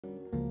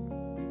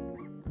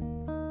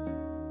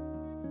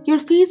Your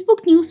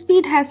Facebook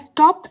newsfeed has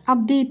stopped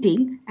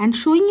updating and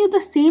showing you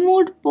the same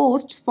old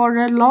posts for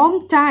a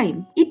long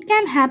time. It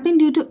can happen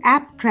due to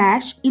app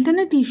crash,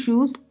 internet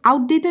issues,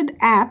 outdated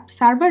app,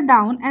 server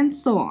down, and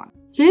so on.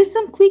 Here is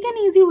some quick and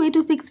easy way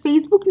to fix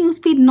Facebook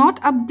newsfeed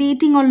not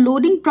updating or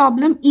loading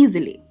problem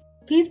easily.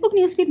 Facebook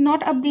newsfeed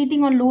not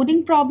updating or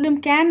loading problem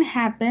can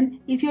happen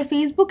if your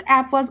Facebook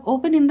app was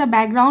open in the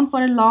background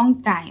for a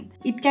long time.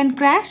 It can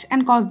crash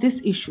and cause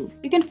this issue.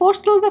 You can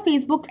force close the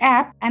Facebook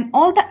app and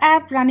all the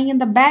app running in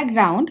the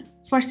background.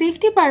 For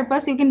safety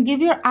purpose, you can give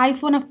your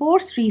iPhone a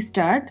force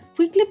restart.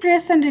 Quickly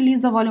press and release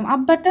the volume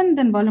up button,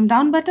 then volume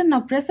down button.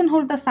 Now press and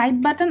hold the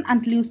side button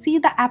until you see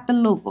the Apple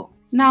logo.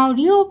 Now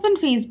reopen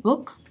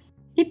Facebook.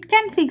 It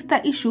can fix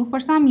the issue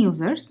for some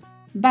users.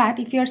 But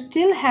if you are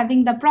still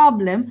having the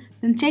problem,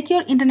 then check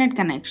your internet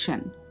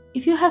connection.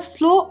 If you have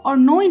slow or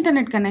no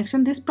internet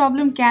connection, this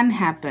problem can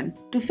happen.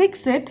 To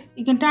fix it,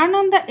 you can turn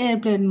on the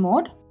airplane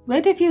mode,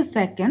 wait a few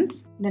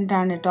seconds, then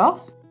turn it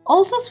off.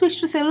 Also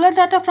switch to cellular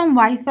data from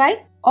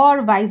Wi-Fi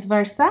or vice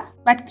versa.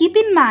 But keep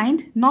in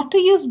mind not to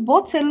use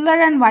both cellular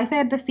and Wi-Fi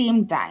at the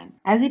same time,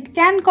 as it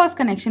can cause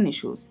connection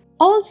issues.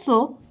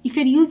 Also, if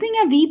you're using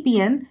a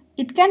VPN,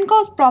 it can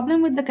cause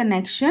problem with the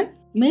connection.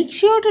 Make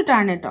sure to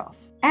turn it off.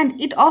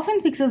 And it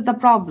often fixes the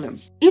problem.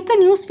 If the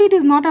newsfeed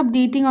is not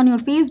updating on your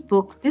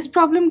Facebook, this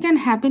problem can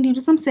happen due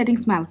to some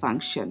settings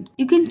malfunction.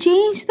 You can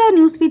change the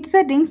newsfeed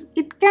settings.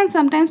 It can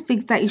sometimes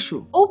fix the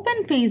issue.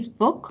 Open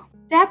Facebook,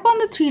 tap on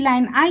the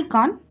 3-line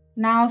icon.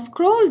 Now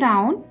scroll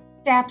down,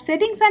 tap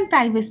Settings and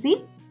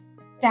Privacy,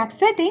 tap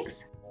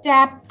Settings,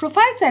 tap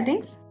Profile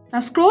Settings. Now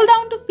scroll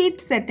down to Feed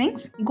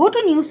Settings, go to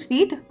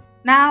Newsfeed.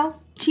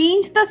 Now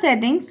change the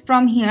settings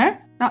from here.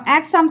 Now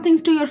add some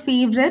things to your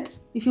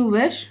favorites if you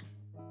wish.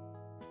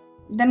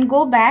 Then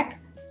go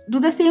back, do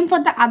the same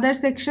for the other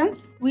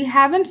sections. We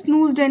haven't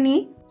snoozed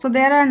any, so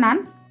there are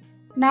none.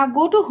 Now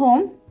go to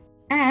Home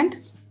and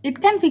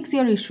it can fix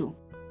your issue.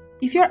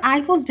 If your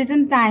iPhone's date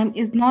and time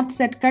is not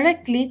set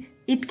correctly,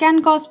 it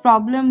can cause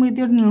problem with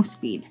your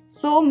newsfeed.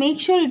 So make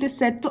sure it is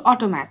set to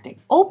automatic.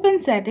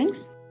 Open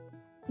Settings,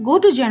 go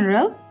to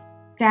General,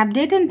 tap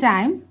Date and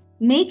Time,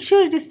 make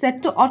sure it is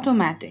set to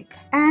automatic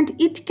and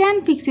it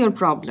can fix your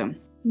problem.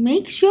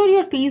 Make sure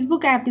your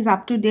Facebook app is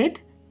up to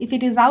date. If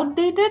it is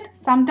outdated,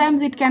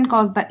 sometimes it can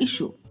cause the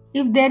issue.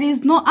 If there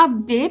is no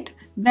update,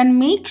 then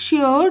make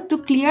sure to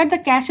clear the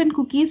cache and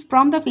cookies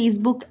from the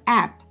Facebook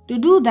app. To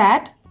do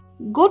that,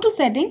 go to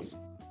Settings,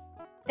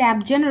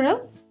 tap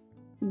General,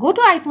 go to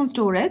iPhone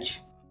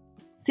Storage,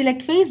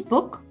 select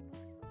Facebook,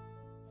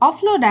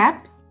 Offload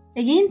App,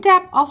 again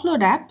tap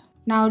Offload App.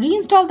 Now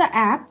reinstall the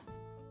app.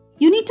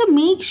 You need to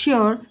make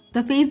sure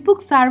the Facebook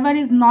server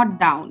is not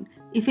down.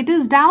 If it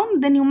is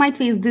down, then you might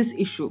face this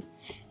issue.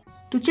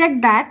 To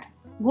check that,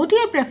 go to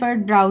your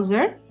preferred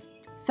browser,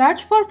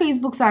 search for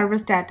Facebook server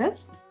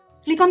status,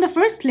 click on the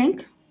first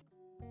link,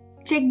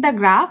 check the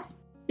graph.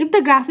 If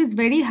the graph is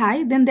very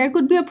high, then there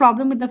could be a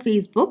problem with the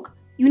Facebook.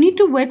 You need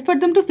to wait for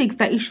them to fix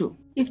the issue.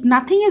 If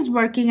nothing is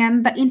working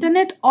and the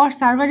internet or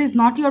server is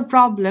not your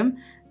problem,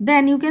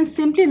 then you can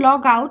simply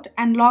log out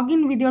and log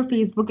in with your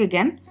Facebook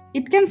again.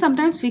 It can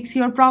sometimes fix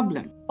your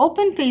problem.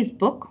 Open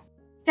Facebook,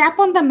 tap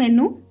on the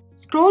menu,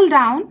 scroll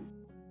down,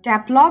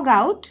 tap Log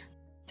Out,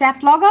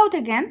 tap Log Out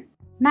again.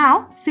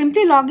 Now,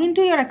 simply log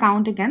into your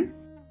account again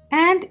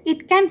and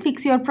it can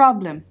fix your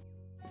problem.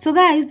 So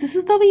guys, this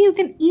is the way you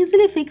can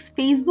easily fix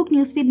Facebook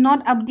newsfeed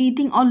not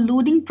updating or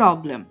loading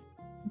problem.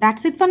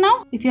 That's it for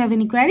now. If you have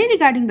any query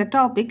regarding the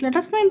topic, let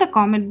us know in the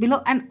comment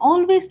below and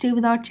always stay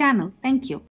with our channel. Thank you.